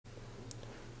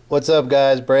What's up,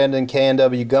 guys? Brandon,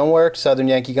 KNW Gunworks, Southern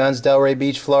Yankee Guns, Delray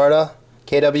Beach, Florida.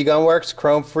 KW Gunworks,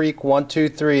 Chrome Freak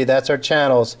 123. That's our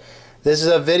channels. This is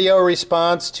a video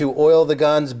response to Oil the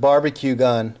Gun's barbecue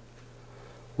gun.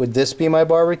 Would this be my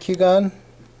barbecue gun?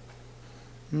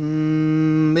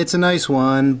 It's a nice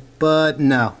one, but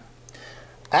no.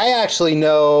 I actually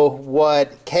know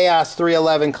what Chaos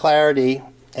 311 Clarity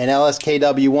and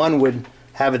LSKW1 would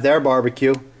have at their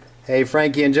barbecue. Hey,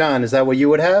 Frankie and John, is that what you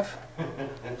would have?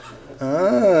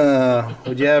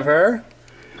 Would you have her?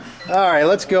 Alright,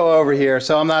 let's go over here.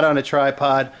 So I'm not on a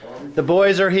tripod. The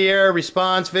boys are here.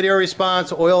 Response, video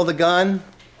response, Oil the Gun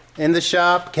in the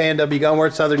shop. KNW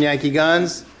Gunworks, Southern Yankee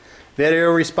Guns.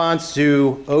 Video response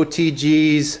to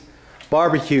OTG's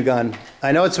barbecue gun.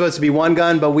 I know it's supposed to be one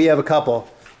gun, but we have a couple.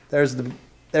 There's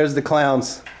the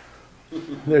clowns.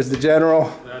 There's the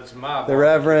general. That's my the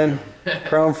Reverend.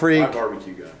 Chrome Freak. My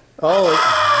barbecue gun.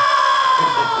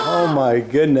 Oh my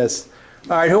goodness.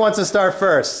 All right, who wants to start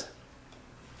first?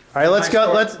 All right, let's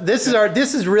go. This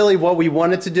is really what we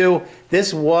wanted to do.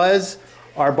 This was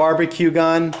our barbecue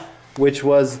gun, which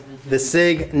was the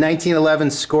SIG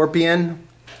 1911 Scorpion.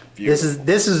 This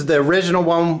is the original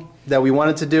one that we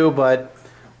wanted to do, but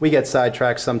we get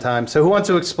sidetracked sometimes. So who wants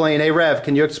to explain? Hey, Rev,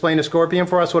 can you explain a Scorpion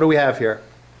for us? What do we have here?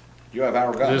 You have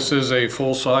our gun. This is a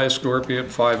full-size Scorpion,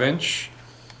 5-inch,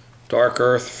 dark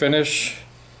earth finish,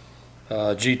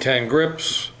 G10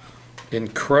 grips,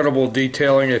 incredible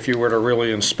detailing. If you were to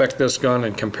really inspect this gun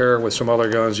and compare it with some other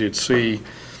guns, you'd see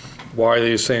why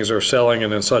these things are selling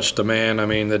and in such demand. I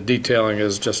mean, the detailing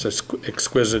is just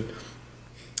exquisite.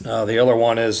 The other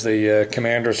one is the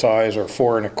commander size, or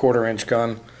 4 1/4 inch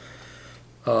gun.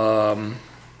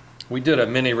 We did a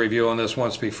mini review on this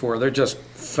once before. They're just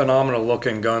phenomenal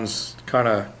looking guns, kind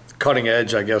of cutting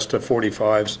edge, I guess, to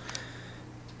 45s.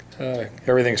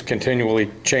 Everything's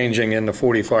continually changing in the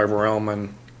 45 realm,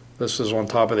 and this is on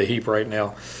top of the heap right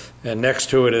now. And next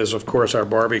to it is, of course, our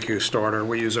barbecue starter.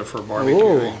 We use it for barbecue.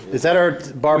 Ooh, is that our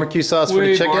barbecue sauce for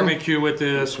the chicken? We barbecue with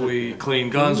this. We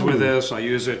clean guns with this. I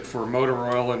use it for motor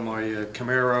oil in my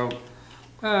Camaro.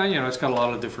 You know, it's got a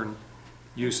lot of different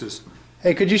uses.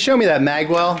 Hey, could you show me that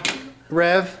magwell,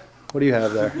 Rev? What do you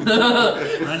have there?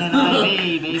 Running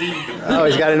IV, baby. Oh,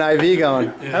 he's got an IV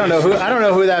going. I don't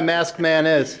know who that masked man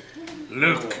is.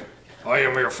 Luke, I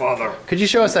am your father. Could you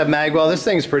show us that magwell? This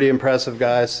thing's pretty impressive,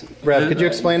 guys. Rev, could you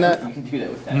explain that?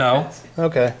 No.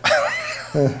 Okay.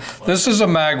 This is a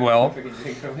magwell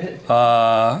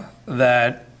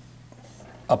that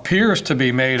appears to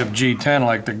be made of G10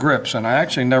 like the grips, and I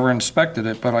actually never inspected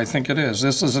it, but I think it is.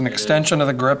 This is an extension of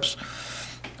the grips.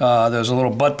 There's a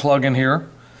little butt plug in here.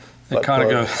 It kind of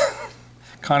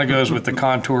goes with the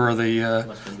contour of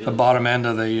the bottom end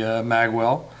of the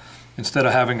magwell. Instead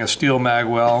of having a steel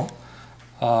magwell,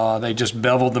 they just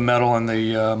beveled the metal in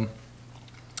the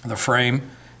frame,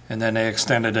 and then they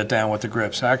extended it down with the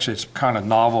grips. Actually, it's kind of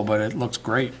novel, but it looks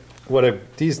great.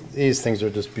 These things are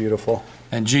just beautiful.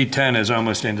 And G10 is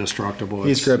almost indestructible.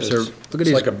 These grips are, look at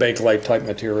these. Like a Bakelite type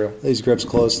material. These grips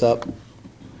closed up.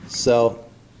 So,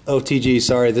 OTG,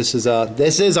 sorry, this is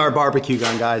our barbecue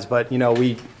gun, guys, but you know,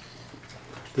 we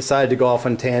decided to go off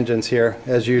on tangents here,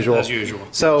 as usual. As usual.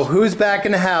 So, who's back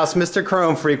in the house? Mr.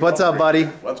 Chrome Freak, what's up, buddy?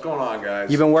 What's going on,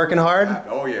 guys? You been working hard?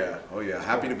 Oh yeah,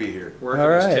 happy to be here. Working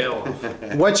his tail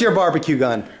off. What's your barbecue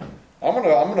gun? I'm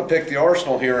gonna pick the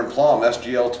Arsenal here in Plum,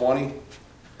 SGL 20.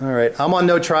 All right, I'm on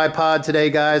no tripod today,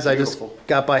 guys. Beautiful. I just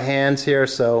got my hands here,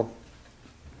 so.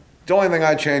 The only thing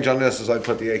I'd change on this is I'd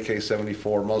put the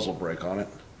AK-74 muzzle brake on it.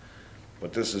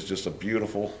 But this is just a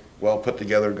beautiful, well put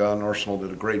together gun. Arsenal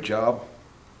did a great job.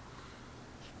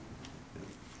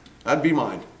 That'd be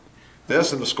mine.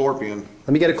 This and the Scorpion. Let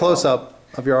me get a close up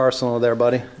of your Arsenal there,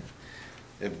 buddy.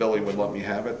 If Billy would let me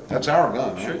have it. That's our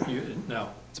gun, right? Sure, no.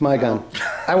 It's my gun.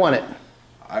 I want it.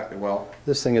 Well.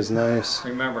 This thing is nice.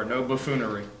 Remember, no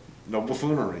buffoonery. No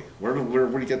buffoonery. Where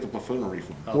do you get the buffoonery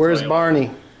from? Where's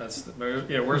Barney?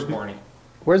 Where's Barney?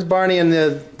 Where's Barney and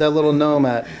that little gnome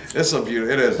at? It's a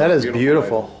beautiful. It is. That is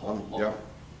beautiful. Yeah,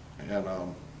 and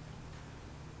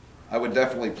I would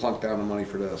definitely plunk down the money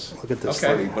for this. Look at this.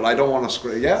 Okay. But I don't want to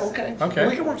screw. Yeah. Okay.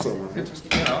 We can work somewhere.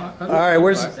 All right.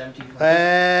 Where's?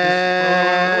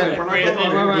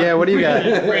 Yeah. What do you got?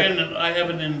 Brandon, I have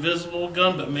an invisible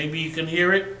gun, but maybe you can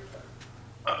hear it.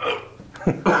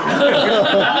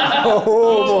 Oh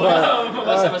boy.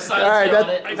 All right,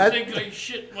 I think I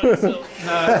shit myself.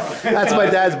 That's my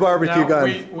dad's barbecue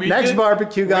gun. Next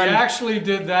barbecue gun. We actually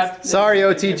did that. Sorry,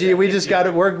 OTG. We just got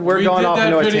it. We're going off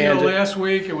into a tangent. We did that video last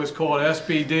week. It was called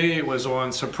SBD. It was on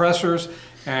suppressors,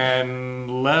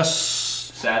 and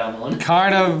Les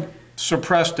kind of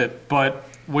suppressed it, but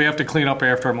we have to clean up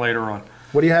after him later on.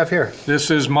 What do you have here? This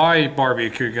is my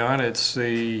barbecue gun. It's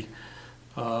the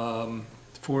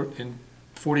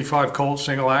 45 Colt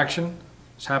single action.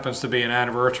 This happens to be an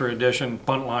anniversary edition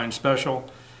bunt line special.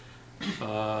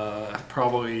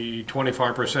 Probably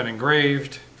 25%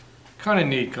 engraved. Kind of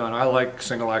neat gun. I like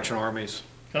single action armies.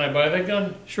 Can I buy that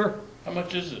gun? Sure. How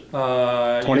much is it? You don't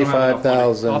have enough money.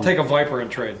 25,000. I'll take a Viper in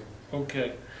trade.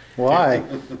 Okay. Why?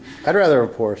 I'd rather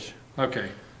have a Porsche. Okay,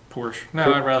 Porsche.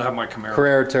 No, I'd rather have my Camaro.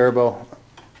 Carrera Turbo.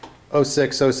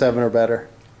 06, 07 or better.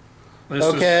 This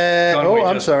Okay. is gun Oh, we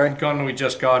I'm just- sorry. Gun we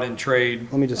just got in trade.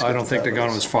 Let me just I get don't to think that the gun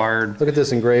one. was fired. Look at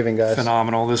this engraving, guys.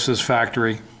 Phenomenal. This is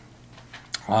factory.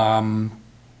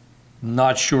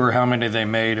 Not sure how many they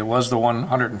made. It was the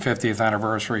 150th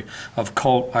anniversary of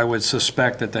Colt. I would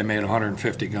suspect that they made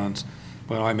 150 guns,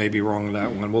 but I may be wrong on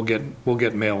that one. We'll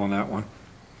get mail on that one.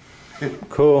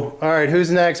 Cool. All right,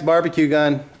 who's next? Barbecue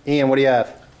gun. Ian, what do you have?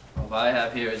 What I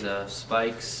have here is a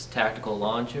Spikes tactical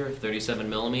launcher, 37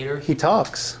 millimeter. He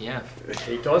talks. Yeah,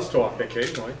 He does talk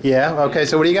occasionally. Yeah, okay,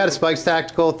 so what do you got? A Spikes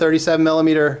Tactical 37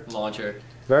 millimeter. launcher.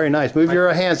 Very nice. Move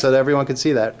your hand so that everyone can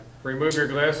see that. Remove your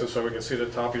glasses so we can see the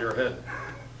top of your head.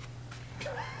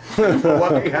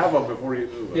 Let me have them before you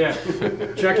do it.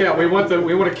 Yeah, check out. We want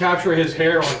to capture his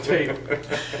hair on tape.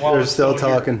 while They're it's still here.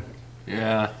 talking.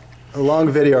 Yeah. A long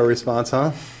video response,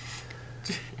 huh?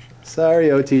 Sorry,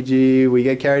 OTG, we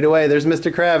get carried away. There's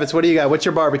Mr. Kravitz. What do you got? What's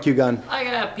your barbecue gun? I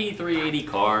got a P380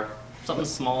 car, something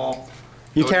small.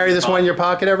 You carry this one in your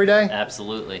pocket every day?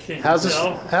 Absolutely. How's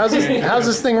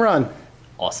this thing run?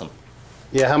 Awesome.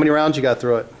 Yeah, how many rounds you got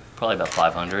through it? Probably about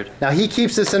 500. Now he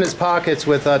keeps this in his pockets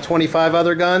with 25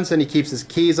 other guns, and he keeps his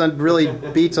keys on, really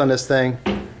beats on this thing.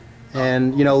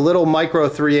 And you know, little micro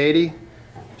 380,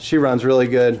 she runs really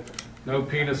good. No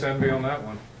penis envy on that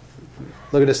one.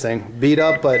 Look at this thing, beat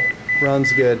up but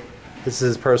runs good. This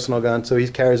is his personal gun, so he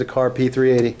carries a car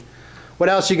P380. What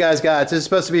else you guys got? This is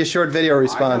supposed to be a short video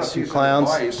response, you clowns.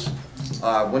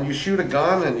 When you shoot a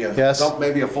gun and you Yes. dump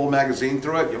maybe a full magazine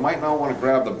through it, you might not want to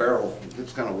grab the barrel.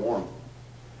 It's kind of warm.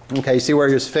 Okay, you see where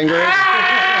your finger is?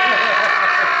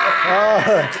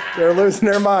 Oh, they're losing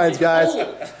their minds, guys.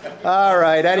 All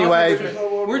right, anyway.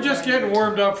 We're just getting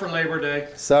warmed up for Labor Day.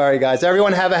 Sorry, guys.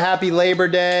 Everyone have a happy Labor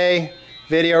Day.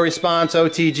 Video response,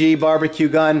 OTG, barbecue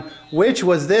gun, which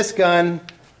was this gun,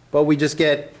 but we just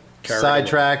get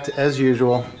sidetracked as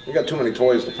usual. We got too many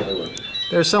toys to play with.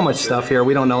 There's so much stuff here,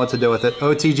 we don't know what to do with it.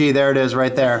 OTG, there it is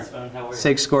right there.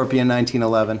 Sig Scorpion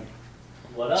 1911.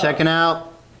 Checking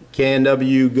out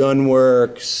KNW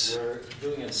GUNWORKS,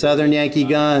 Southern Yankee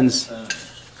Guns,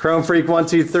 Chrome Freak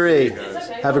 123.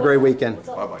 Have a great weekend.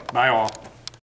 Bye-bye. Bye all.